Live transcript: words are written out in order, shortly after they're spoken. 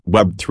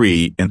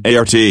Web3 in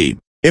ART.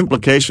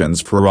 Implications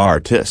for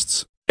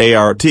artists,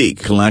 ART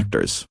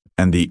collectors,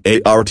 and the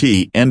ART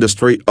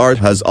industry. Art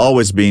has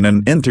always been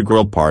an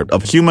integral part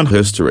of human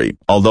history.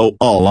 Although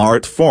all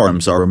art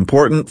forms are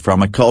important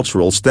from a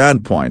cultural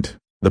standpoint,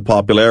 the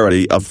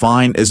popularity of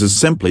fine is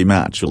simply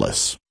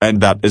matchless, and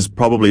that is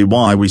probably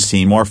why we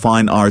see more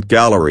fine art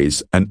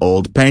galleries and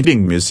old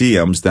painting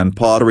museums than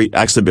pottery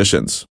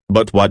exhibitions.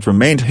 But what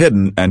remained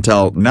hidden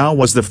until now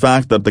was the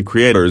fact that the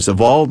creators of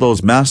all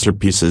those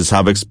masterpieces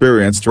have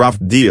experienced rough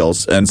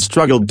deals and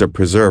struggled to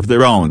preserve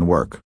their own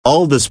work.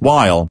 All this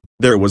while,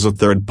 there was a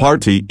third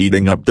party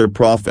eating up their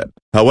profit.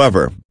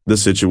 However, the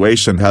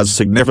situation has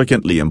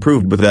significantly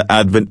improved with the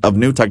advent of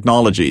new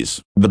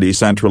technologies. The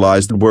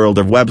decentralized world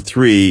of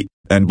Web3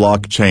 and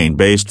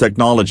blockchain-based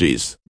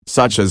technologies,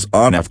 such as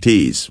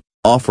NFTs,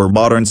 offer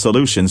modern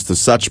solutions to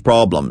such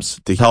problems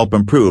to help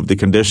improve the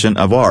condition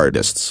of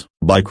artists.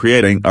 By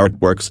creating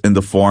artworks in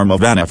the form of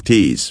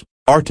NFTs,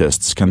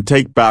 artists can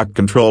take back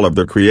control of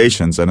their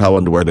creations and how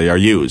and where they are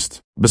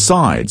used.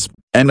 Besides,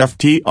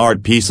 NFT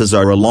art pieces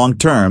are a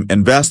long-term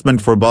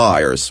investment for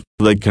buyers.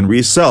 They can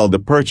resell the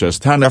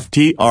purchased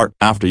NFT art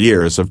after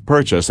years of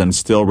purchase and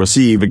still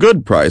receive a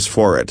good price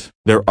for it.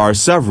 There are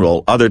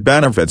several other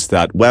benefits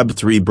that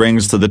Web3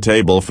 brings to the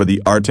table for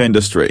the art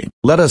industry.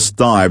 Let us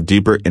dive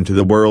deeper into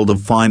the world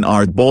of fine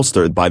art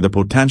bolstered by the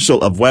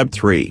potential of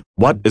Web3.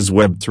 What is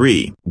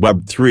Web3?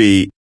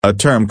 Web3, a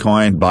term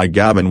coined by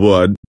Gavin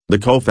Wood, the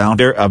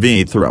co-founder of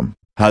Ethereum,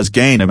 has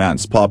gained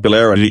immense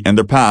popularity in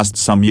the past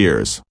some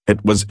years.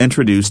 It was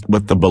introduced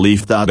with the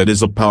belief that it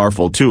is a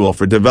powerful tool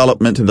for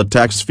development in the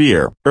tech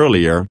sphere.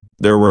 Earlier,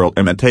 there were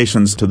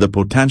limitations to the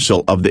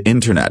potential of the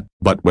internet,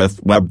 but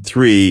with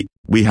Web3,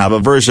 we have a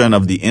version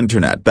of the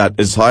internet that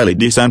is highly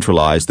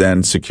decentralized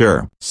and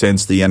secure.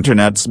 Since the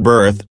internet's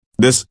birth,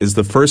 this is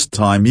the first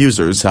time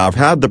users have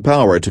had the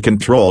power to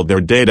control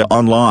their data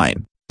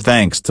online,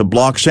 thanks to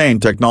blockchain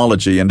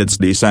technology and its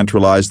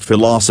decentralized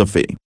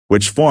philosophy,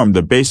 which form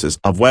the basis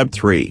of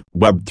Web3.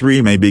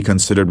 Web3 may be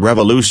considered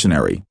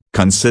revolutionary,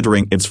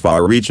 considering its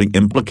far-reaching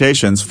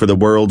implications for the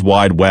World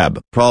Wide Web.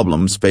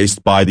 Problems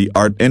faced by the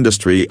art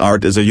industry.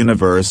 Art is a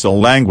universal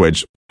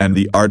language, and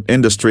the art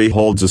industry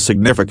holds a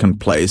significant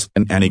place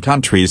in any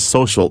country's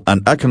social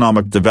and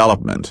economic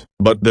development.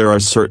 But there are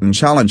certain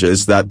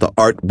challenges that the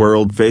art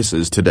world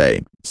faces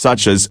today,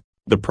 such as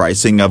the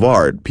pricing of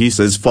art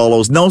pieces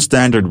follows no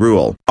standard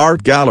rule.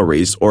 Art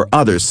galleries or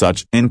other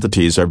such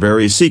entities are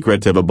very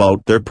secretive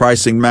about their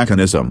pricing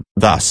mechanism,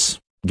 thus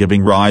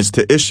giving rise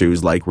to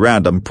issues like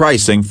random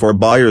pricing for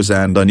buyers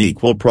and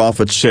unequal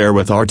profit share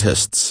with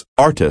artists.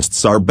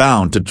 Artists are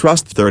bound to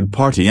trust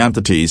third-party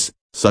entities,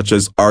 such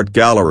as art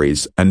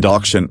galleries and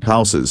auction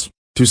houses,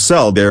 to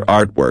sell their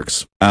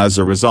artworks. As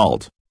a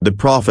result, the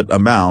profit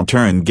amount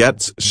earned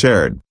gets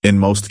shared. In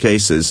most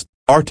cases,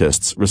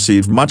 artists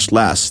receive much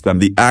less than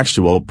the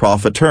actual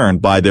profit earned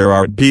by their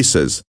art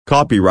pieces.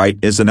 Copyright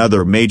is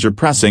another major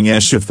pressing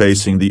issue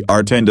facing the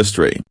art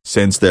industry.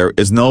 Since there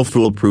is no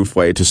foolproof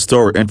way to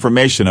store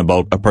information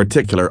about a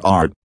particular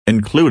art,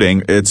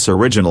 including its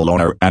original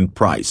owner and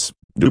price,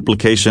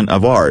 duplication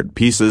of art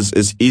pieces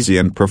is easy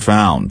and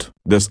profound.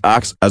 This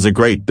acts as a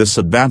great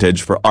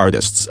disadvantage for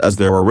artists as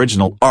their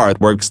original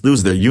artworks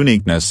lose their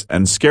uniqueness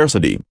and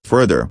scarcity.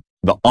 Further,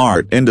 the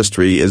art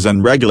industry is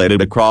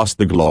unregulated across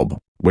the globe,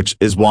 which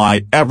is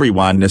why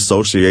everyone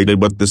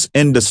associated with this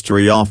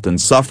industry often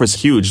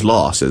suffers huge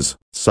losses.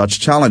 Such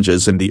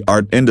challenges in the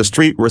art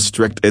industry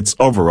restrict its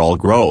overall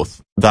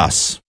growth.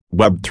 Thus,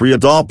 Web3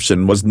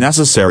 adoption was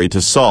necessary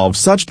to solve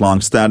such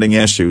long-standing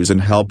issues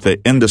and help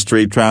the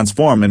industry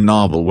transform in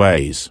novel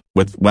ways.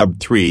 With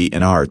Web3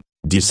 in art,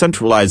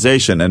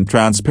 decentralization and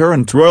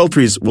transparent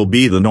royalties will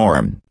be the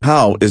norm.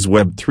 How is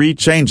Web3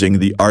 changing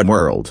the art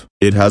world?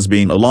 It has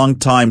been a long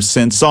time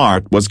since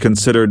art was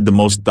considered the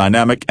most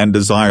dynamic and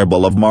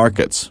desirable of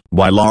markets.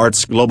 While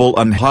art's global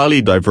and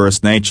highly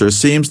diverse nature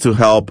seems to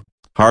help,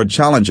 hard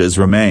challenges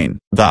remain.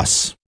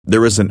 Thus,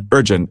 there is an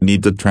urgent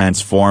need to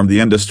transform the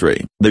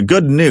industry. The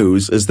good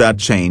news is that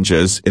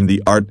changes in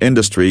the art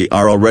industry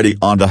are already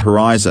on the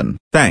horizon,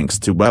 thanks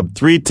to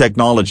Web3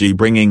 technology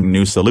bringing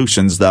new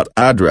solutions that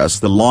address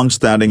the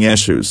long-standing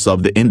issues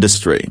of the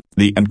industry.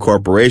 The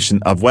incorporation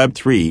of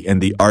Web3 in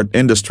the art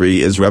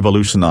industry is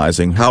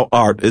revolutionizing how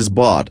art is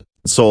bought,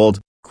 sold,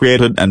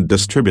 created and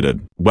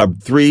distributed.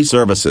 Web3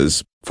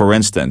 services, for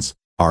instance,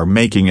 are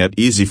making it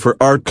easy for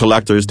art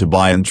collectors to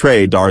buy and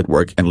trade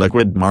artwork in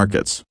liquid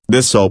markets.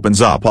 This opens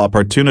up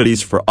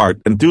opportunities for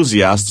art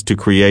enthusiasts to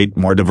create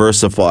more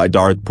diversified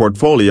art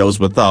portfolios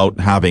without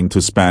having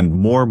to spend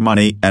more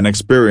money and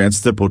experience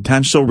the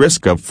potential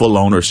risk of full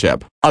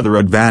ownership. Other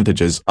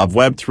advantages of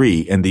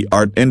Web3 in the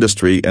art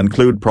industry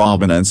include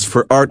provenance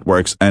for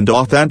artworks and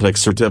authentic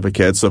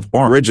certificates of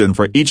origin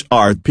for each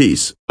art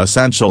piece.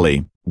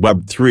 Essentially,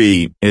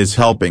 Web3 is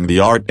helping the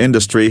art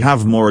industry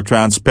have more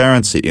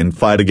transparency in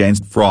fight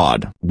against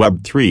fraud.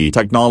 Web3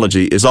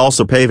 technology is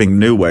also paving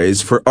new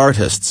ways for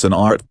artists and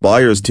art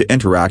buyers to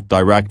interact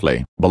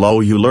directly.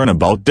 Below you learn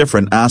about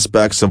different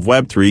aspects of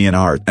Web3 in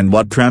art and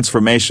what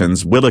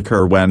transformations will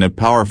occur when a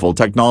powerful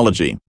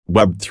technology,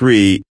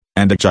 Web3,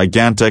 and a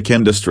gigantic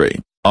industry,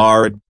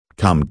 art,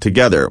 come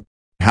together.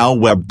 How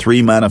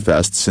Web3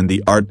 manifests in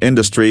the art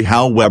industry.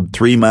 How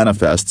Web3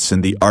 manifests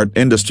in the art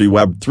industry.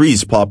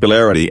 Web3's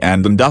popularity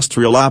and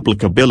industrial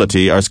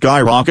applicability are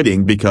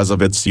skyrocketing because of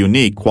its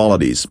unique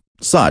qualities,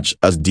 such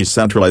as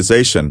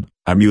decentralization,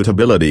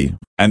 immutability,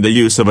 and the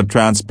use of a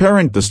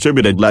transparent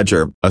distributed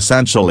ledger.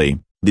 Essentially,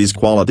 these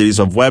qualities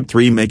of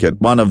Web3 make it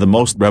one of the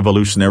most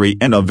revolutionary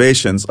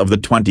innovations of the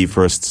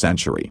 21st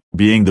century.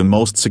 Being the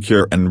most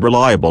secure and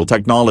reliable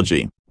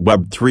technology,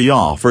 Web3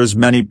 offers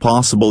many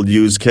possible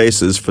use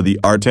cases for the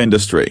art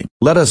industry.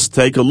 Let us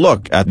take a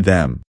look at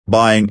them.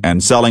 Buying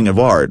and selling of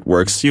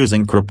artworks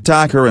using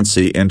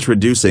cryptocurrency.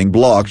 Introducing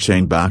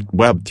blockchain-backed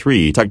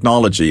Web3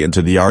 technology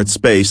into the art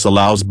space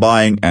allows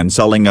buying and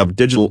selling of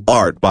digital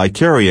art by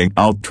carrying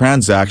out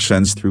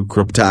transactions through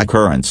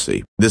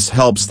cryptocurrency. This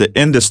helps the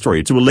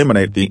industry to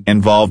eliminate the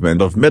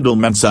involvement of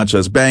middlemen such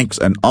as banks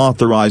and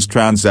authorize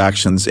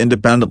transactions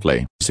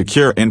independently.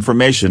 Secure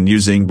information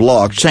using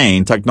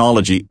blockchain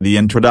technology. The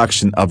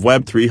introduction of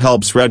Web3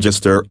 helps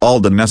register all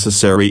the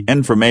necessary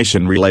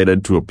information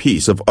related to a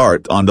piece of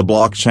art on the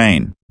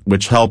blockchain,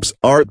 which helps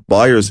art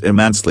buyers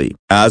immensely.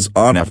 As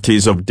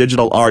NFTs of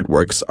digital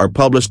artworks are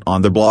published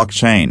on the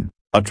blockchain,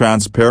 a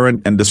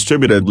transparent and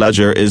distributed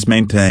ledger is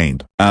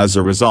maintained. As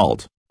a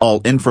result,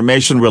 all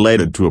information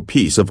related to a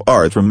piece of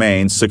art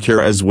remains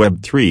secure as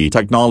Web3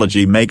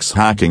 technology makes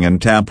hacking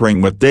and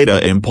tampering with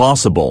data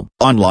impossible.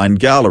 Online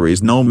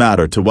galleries. No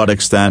matter to what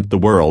extent the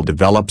world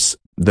develops,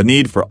 the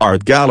need for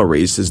art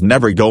galleries is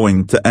never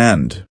going to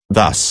end.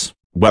 Thus,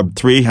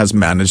 Web3 has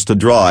managed to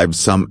drive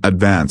some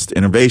advanced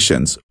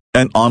innovations,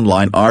 and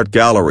online art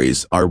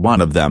galleries are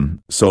one of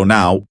them. So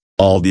now,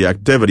 all the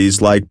activities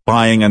like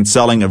buying and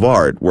selling of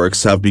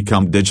artworks have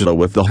become digital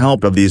with the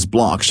help of these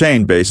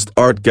blockchain-based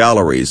art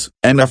galleries.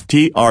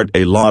 NFT art.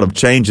 A lot of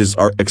changes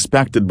are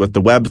expected with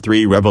the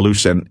Web3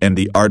 revolution in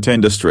the art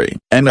industry.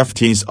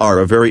 NFTs are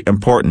a very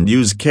important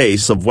use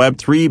case of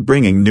Web3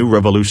 bringing new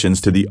revolutions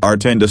to the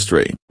art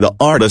industry. The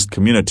artist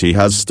community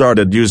has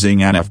started using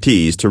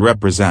NFTs to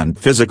represent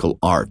physical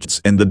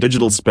arts in the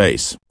digital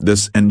space.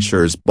 This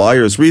ensures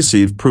buyers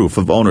receive proof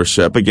of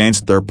ownership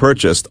against their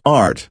purchased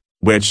art,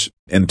 which,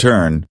 in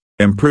turn,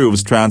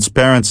 improves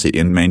transparency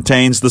and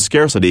maintains the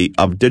scarcity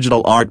of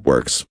digital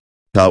artworks.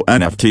 How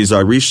NFTs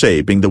are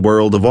reshaping the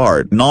world of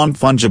art.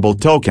 Non-fungible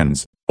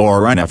tokens,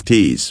 or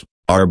NFTs,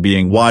 are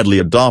being widely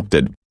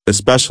adopted,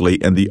 especially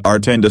in the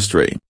art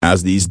industry.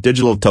 As these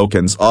digital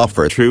tokens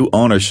offer true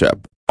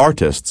ownership,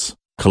 artists,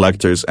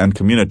 collectors and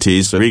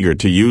communities are eager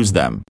to use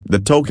them. The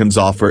tokens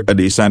offer a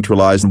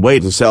decentralized way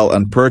to sell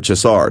and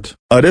purchase art.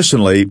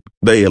 Additionally,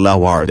 they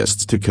allow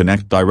artists to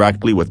connect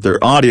directly with their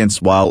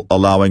audience while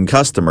allowing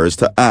customers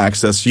to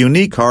access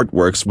unique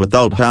artworks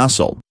without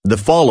hassle. The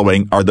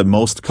following are the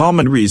most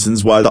common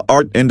reasons why the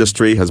art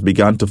industry has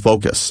begun to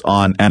focus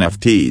on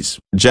NFTs.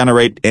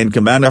 Generate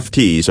income.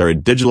 NFTs are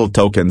digital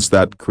tokens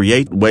that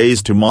create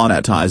ways to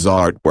monetize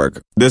artwork.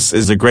 This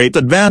is a great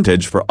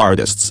advantage for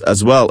artists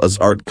as well as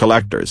art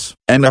collectors.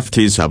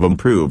 NFTs have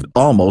improved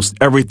almost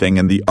everything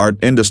in the art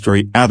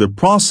industry, and the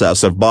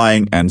process of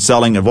buying and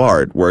selling of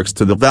artworks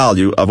to the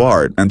value of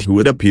art and who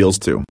it appeals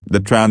to. The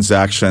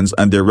transactions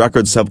and their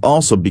records have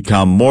also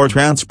become more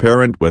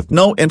transparent with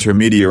no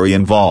intermediary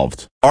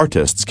involved.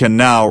 Artists can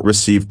now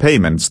receive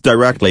payments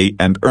directly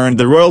and earn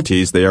the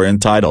royalties they are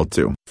entitled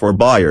to. For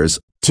buyers,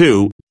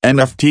 too,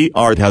 NFT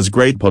art has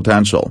great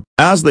potential,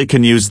 as they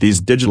can use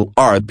these digital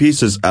art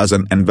pieces as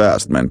an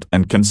investment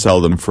and can sell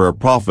them for a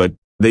profit.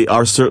 They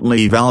are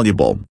certainly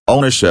valuable.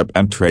 Ownership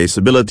and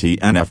traceability.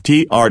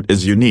 NFT art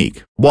is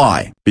unique.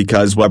 Why?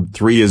 Because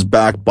Web3 is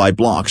backed by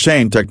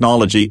blockchain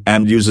technology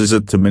and uses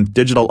it to mint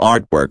digital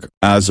artwork.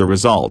 As a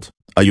result,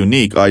 a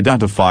unique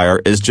identifier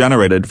is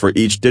generated for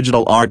each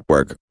digital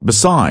artwork.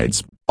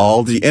 Besides,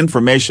 all the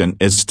information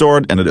is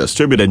stored in a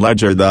distributed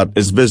ledger that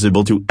is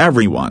visible to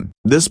everyone.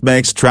 This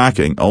makes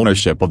tracking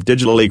ownership of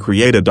digitally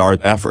created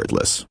art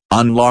effortless.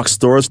 Unlock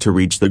stores to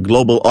reach the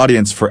global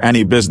audience. For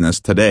any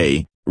business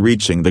today,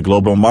 reaching the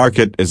global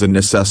market is a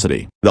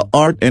necessity. The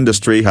art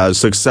industry has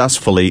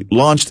successfully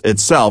launched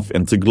itself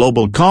into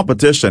global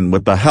competition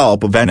with the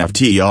help of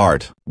NFT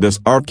art. This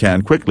art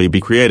can quickly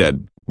be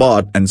created,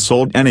 bought and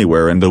sold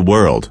anywhere in the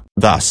world.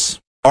 Thus,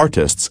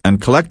 artists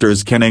and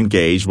collectors can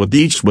engage with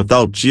each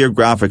without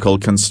geographical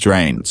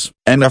constraints.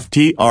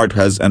 NFT art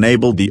has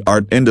enabled the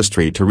art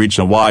industry to reach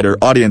a wider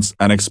audience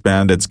and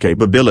expand its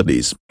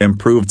capabilities.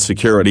 Improved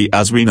security.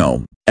 As we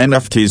know,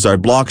 NFTs are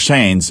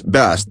blockchain's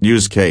best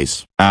use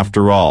case.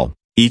 After all,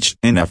 each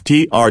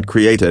NFT art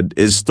created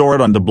is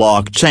stored on the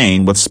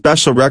blockchain with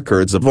special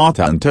records of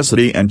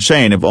authenticity and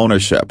chain of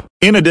ownership.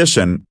 In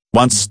addition,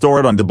 once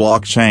stored on the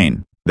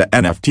blockchain, the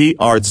NFT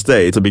art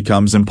state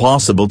becomes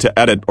impossible to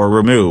edit or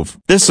remove.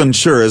 This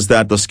ensures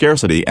that the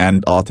scarcity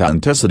and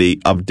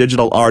authenticity of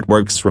digital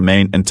artworks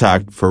remain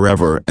intact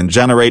forever and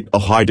generate a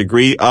high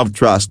degree of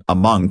trust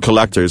among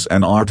collectors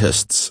and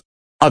artists.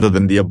 Other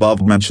than the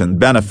above-mentioned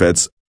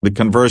benefits, The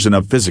conversion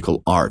of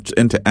physical art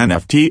into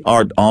NFT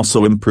art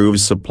also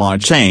improves supply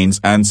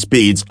chains and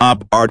speeds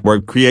up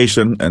artwork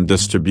creation and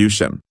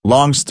distribution.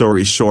 Long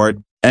story short,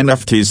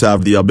 NFTs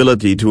have the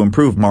ability to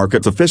improve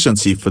market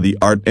efficiency for the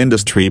art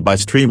industry by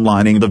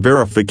streamlining the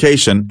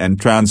verification and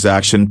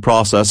transaction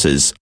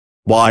processes.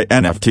 Why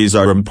NFTs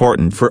are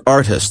important for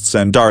artists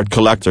and art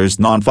collectors.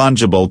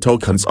 Non-fungible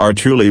tokens are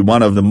truly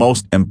one of the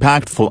most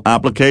impactful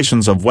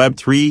applications of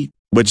Web3,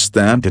 which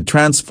stand to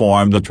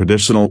transform the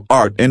traditional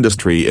art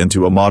industry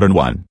into a modern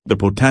one. The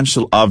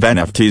potential of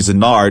NFTs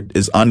in art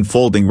is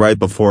unfolding right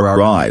before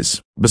our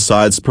eyes.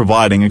 Besides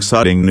providing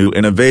exciting new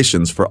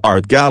innovations for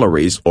art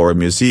galleries or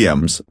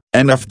museums,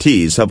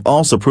 NFTs have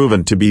also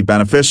proven to be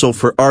beneficial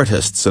for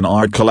artists and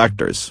art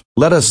collectors.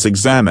 Let us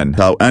examine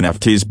how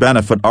NFTs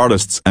benefit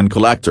artists and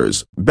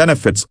collectors.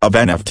 Benefits of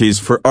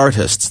NFTs for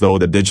artists. Though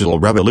the digital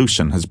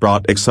revolution has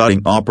brought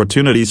exciting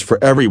opportunities for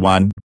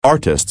everyone,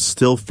 artists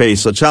still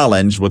face a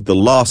challenge with the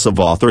loss of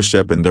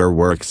authorship in their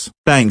works.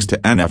 Thanks to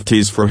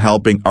NFTs for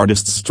helping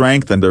artists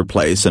strengthen their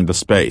place in the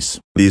space.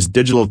 These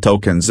digital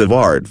tokens of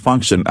art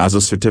function as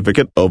a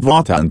certificate of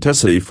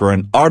authenticity for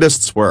an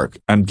artist's work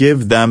and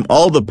give them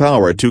all the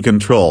power to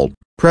control,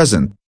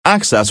 present,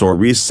 access or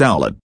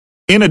resell it.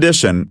 In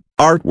addition,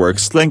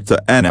 artworks linked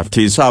to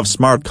NFTs have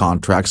smart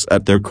contracts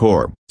at their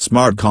core.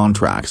 Smart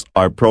contracts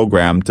are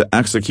programmed to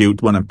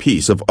execute when a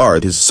piece of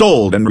art is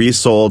sold and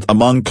resold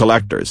among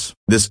collectors.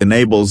 This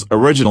enables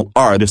original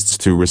artists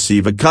to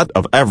receive a cut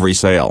of every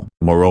sale.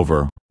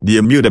 Moreover, the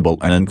immutable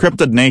and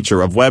encrypted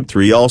nature of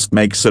Web3 also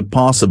makes it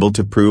possible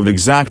to prove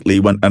exactly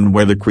when and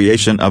where the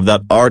creation of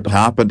that art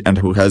happened and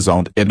who has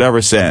owned it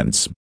ever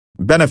since.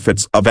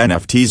 Benefits of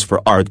NFTs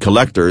for art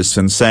collectors.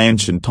 Since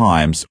ancient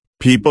times,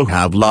 people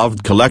have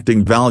loved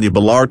collecting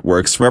valuable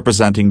artworks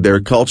representing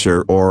their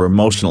culture or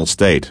emotional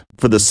state.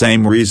 For the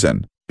same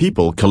reason,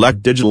 people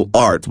collect digital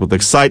art with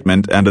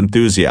excitement and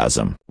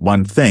enthusiasm.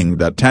 One thing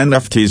that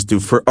NFTs do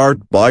for art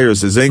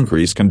buyers is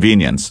increase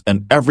convenience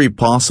in every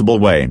possible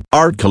way.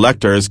 Art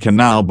collectors can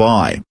now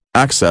buy,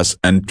 access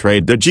and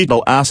trade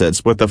digital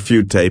assets with a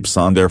few taps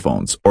on their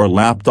phones or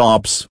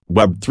laptops.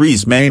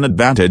 Web3's main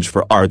advantage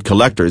for art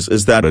collectors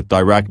is that it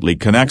directly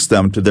connects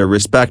them to their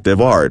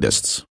respective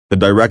artists. The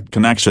direct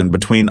connection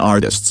between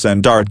artists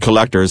and art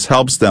collectors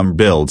helps them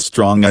build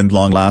strong and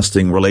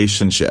long-lasting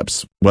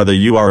relationships. Whether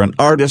you are an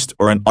artist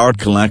or an art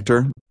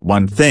collector,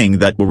 one thing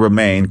that will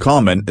remain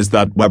common is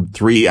that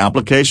Web3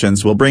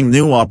 applications will bring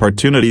new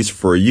opportunities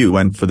for you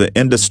and for the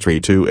industry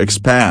to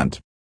expand.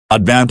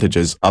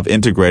 Advantages of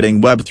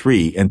integrating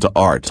Web3 into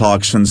art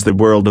auctions. The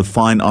world of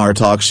fine art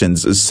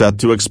auctions is set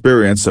to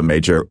experience a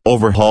major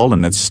overhaul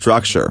in its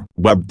structure.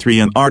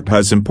 Web3 in art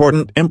has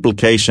important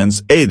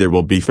implications. There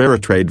will be fair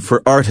trade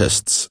for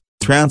artists,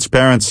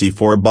 transparency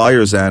for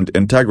buyers and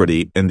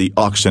integrity in the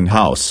auction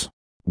house.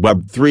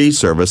 Web3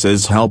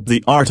 services help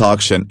the art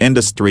auction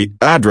industry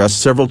address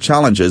several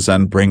challenges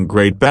and bring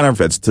great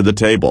benefits to the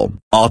table.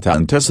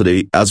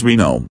 Authenticity. As we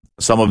know,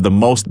 some of the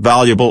most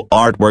valuable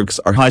artworks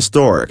are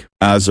historic.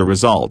 As a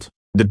result,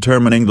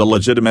 determining the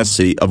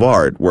legitimacy of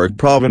artwork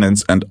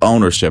provenance and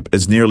ownership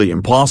is nearly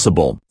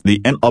impossible.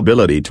 The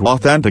inability to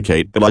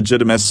authenticate the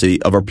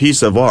legitimacy of a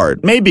piece of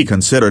art may be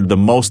considered the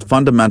most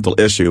fundamental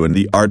issue in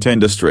the art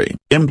industry.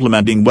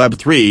 Implementing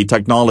Web3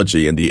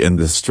 technology in the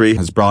industry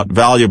has brought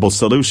valuable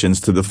solutions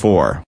to the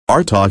fore.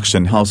 Art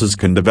auction houses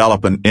can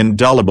develop an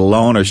indelible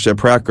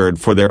ownership record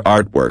for their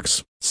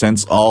artworks.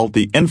 Since all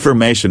the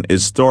information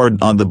is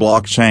stored on the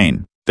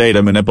blockchain,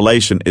 data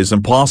manipulation is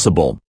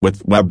impossible.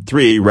 With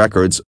Web3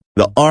 records,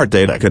 the art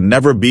data can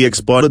never be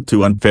exploited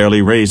to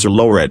unfairly raise or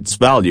lower its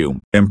value.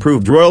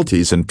 Improved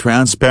royalties and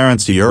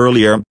transparency.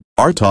 Earlier,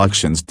 art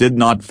auctions did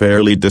not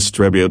fairly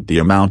distribute the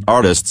amount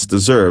artists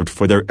deserved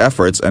for their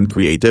efforts and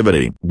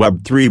creativity.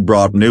 Web3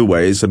 brought new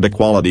ways and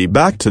equality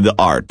back to the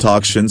art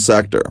auction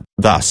sector.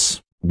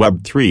 Thus,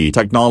 Web3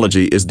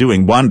 technology is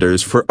doing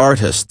wonders for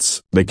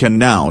artists. They can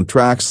now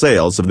track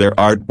sales of their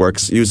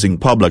artworks using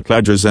public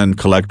ledgers and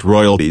collect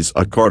royalties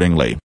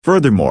accordingly.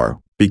 Furthermore,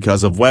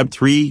 because of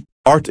Web3,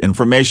 art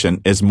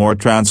information is more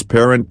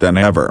transparent than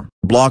ever.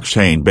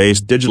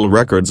 Blockchain-based digital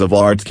records of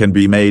art can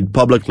be made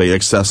publicly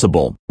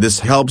accessible. This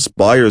helps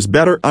buyers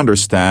better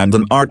understand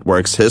an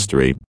artwork's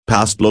history,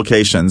 past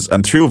locations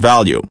and true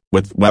value.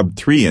 With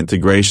Web3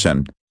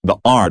 integration, the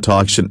art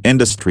auction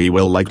industry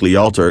will likely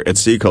alter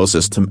its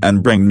ecosystem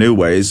and bring new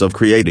ways of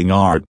creating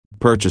art,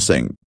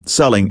 purchasing,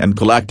 selling and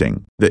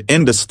collecting. The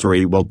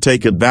industry will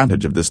take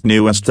advantage of this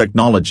newest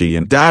technology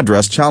and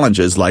address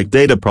challenges like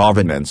data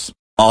provenance,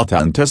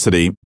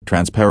 authenticity,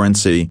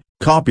 transparency,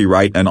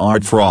 copyright and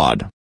art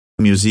fraud.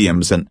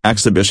 Museums and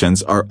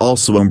exhibitions are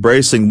also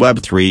embracing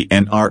Web3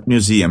 and art.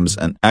 Museums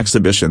and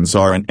exhibitions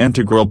are an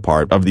integral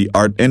part of the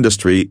art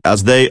industry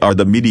as they are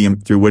the medium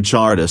through which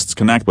artists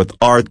connect with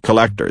art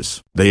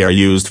collectors. They are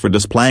used for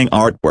displaying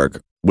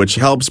artwork, which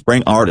helps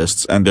bring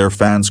artists and their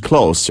fans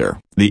closer.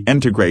 The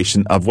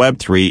integration of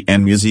Web3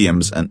 in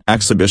museums and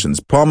exhibitions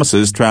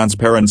promises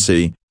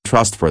transparency,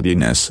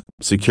 trustworthiness,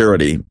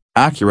 security,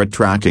 accurate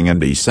tracking and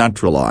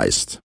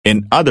decentralized.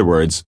 In other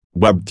words,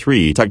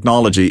 Web3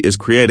 technology is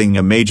creating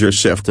a major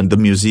shift in the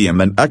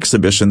museum and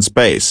exhibition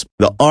space.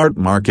 The art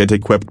market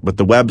equipped with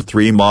the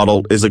Web3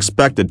 model is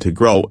expected to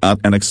grow at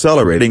an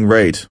accelerating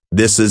rate.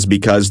 This is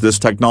because this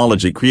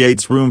technology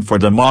creates room for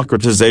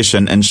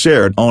democratization and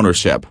shared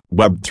ownership.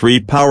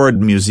 Web3-powered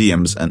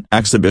museums and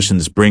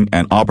exhibitions bring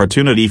an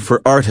opportunity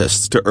for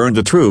artists to earn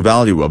the true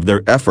value of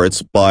their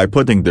efforts by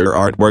putting their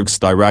artworks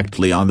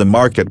directly on the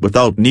market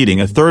without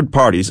needing a third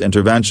party's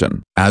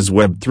intervention. As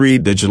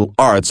Web3 digital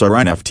arts are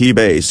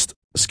NFT-based,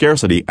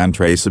 scarcity and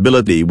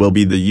traceability will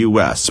be the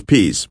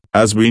USPs.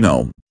 As we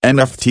know,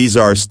 NFTs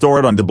are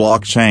stored on the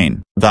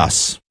blockchain.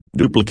 Thus,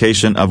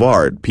 duplication of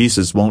art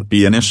pieces won't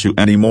be an issue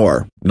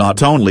anymore.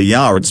 Not only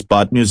arts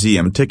but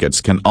museum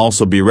tickets can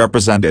also be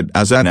represented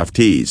as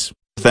NFTs,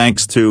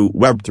 thanks to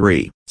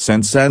Web3.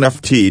 Since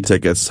NFT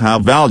tickets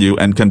have value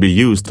and can be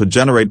used to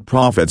generate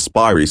profits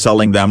by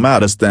reselling them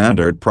at a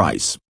standard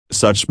price,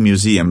 such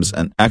museums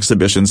and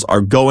exhibitions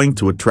are going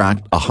to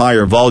attract a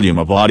higher volume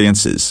of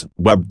audiences.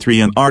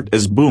 Web3 in art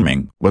is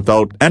booming.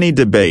 Without any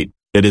debate,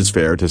 it is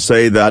fair to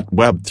say that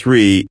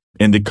Web3,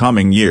 in the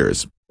coming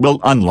years, will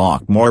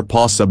unlock more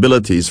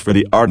possibilities for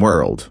the art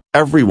world.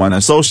 Everyone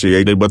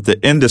associated with the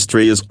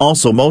industry is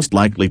also most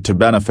likely to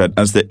benefit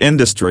as the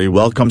industry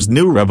welcomes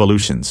new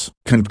revolutions.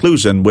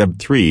 Conclusion: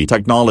 Web3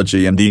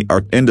 technology and the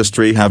art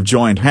industry have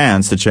joined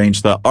hands to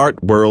change the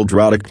art world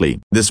radically.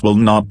 This will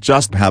not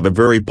just have a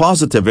very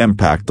positive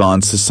impact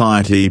on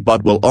society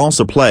but will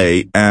also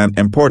play an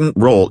important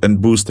role in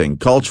boosting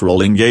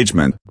cultural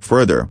engagement.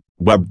 Further,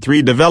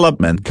 Web3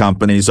 development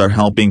companies are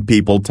helping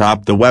people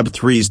tap the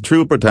Web3's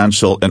true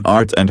potential in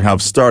art and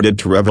have started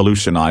to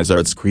revolutionize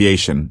art's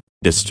creation,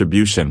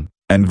 distribution,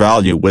 and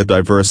value with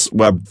diverse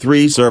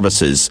Web3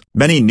 services.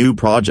 Many new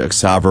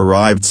projects have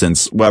arrived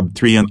since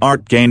Web3 and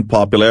art gained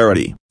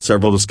popularity.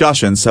 Several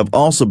discussions have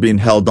also been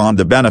held on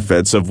the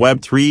benefits of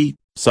Web3,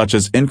 such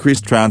as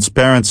increased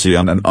transparency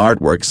on an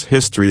artwork's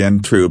history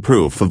and true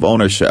proof of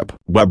ownership.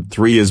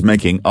 Web3 is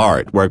making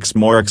artworks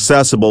more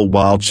accessible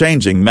while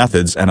changing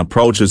methods and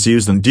approaches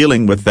used in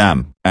dealing with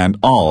them, and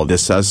all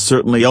this has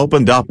certainly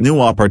opened up new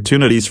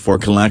opportunities for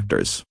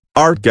collectors,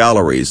 art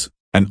galleries,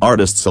 and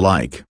artists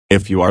alike.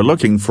 If you are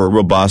looking for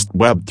robust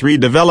Web3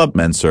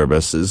 development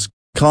services,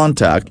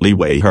 contact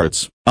Leeway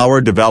Hertz. Our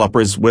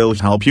developers will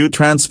help you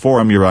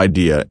transform your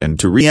idea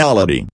into reality.